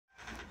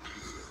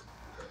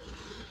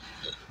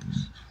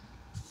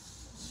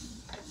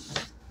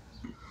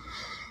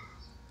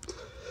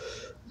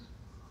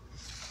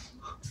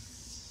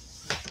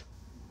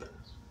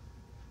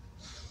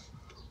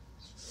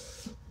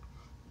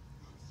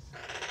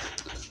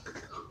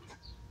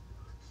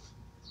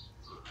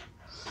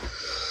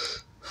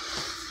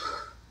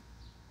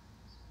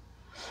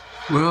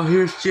Well,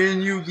 here's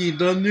Jaden Yuki,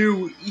 the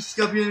new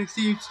ECW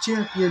NXT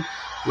champion.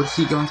 What's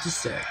he going to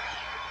say?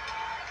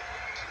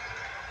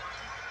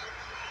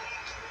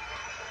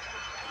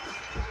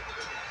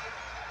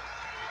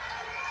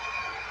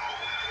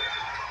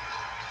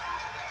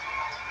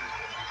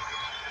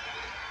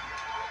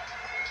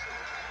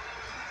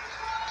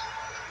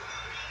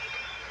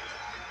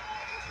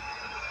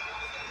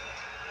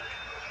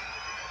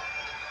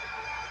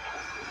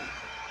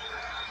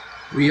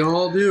 We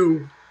all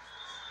do.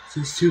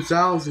 Since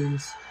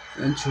 2000s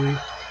century.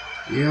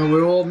 Yeah,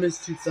 we all miss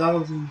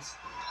 2000s.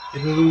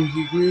 If everyone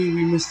can agree,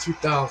 we miss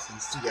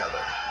 2000s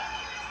together.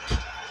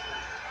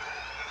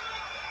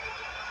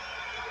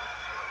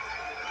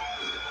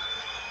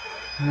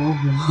 Oh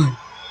my.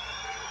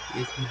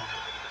 It's not.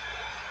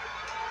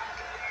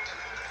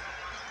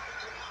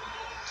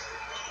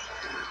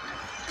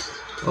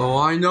 Oh,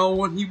 I know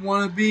what he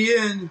wanna be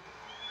in.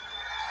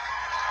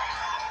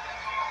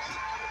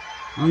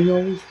 I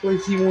know which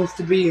place he wants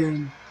to be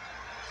in.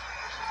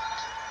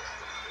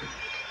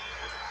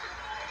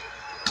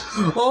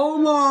 Oh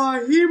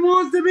my! He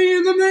wants to be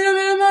in the main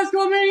event of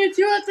WrestleMania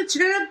 2 as the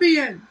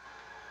champion!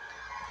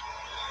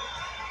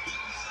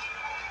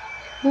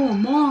 Oh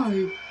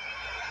my!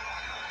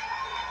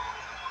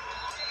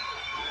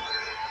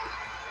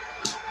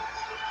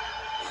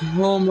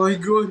 Oh my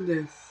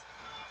goodness!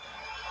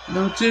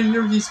 Now Jaden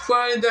Yuki's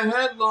flying the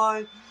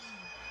headline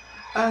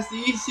as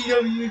the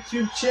ECW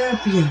YouTube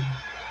champion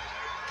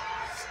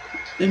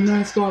in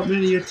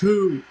WrestleMania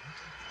 2.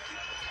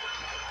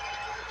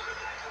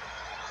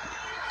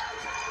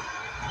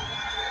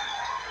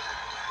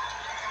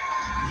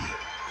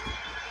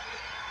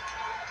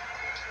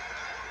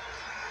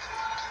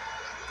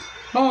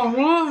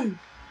 Alright!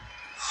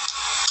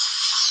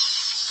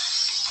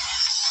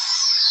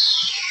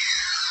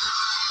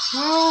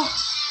 Well,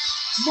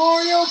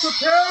 Mario,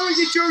 prepare and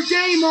get your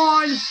game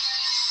on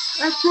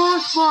at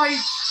Frostbite.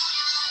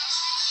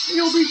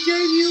 It'll be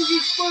Jaden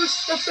Yuki's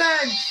first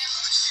defense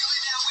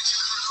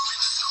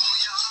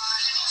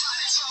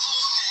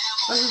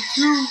as a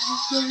true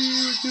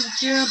YouTube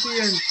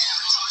champion.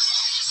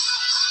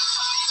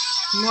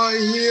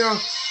 Right here.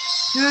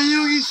 Jaden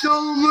Yuki's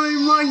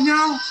celebrating right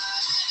now.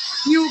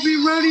 You'll be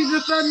ready to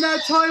defend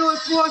that title at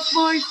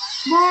Frostbite.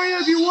 Mario,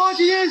 if you're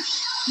watching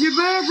this, you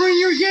better bring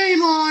your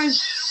game on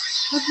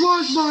at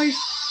Frostbite.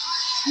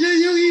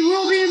 You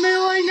will be in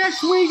Melee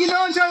next week in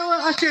on-title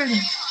action.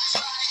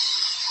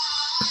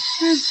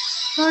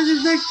 That's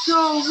his next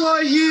show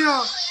right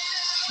here.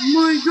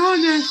 My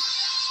goodness.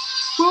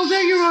 Well,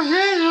 thank you for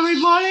hitting,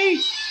 everybody.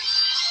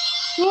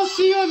 We'll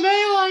see you in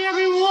Melee,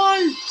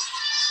 everyone.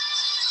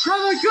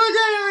 Have a good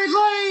day,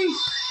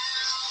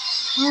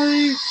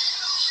 everybody.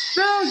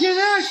 Falcon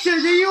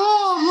action to you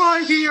all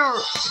right here.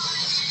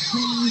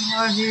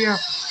 Right here.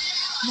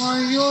 My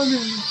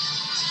goodness.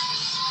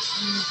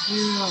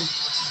 Right here.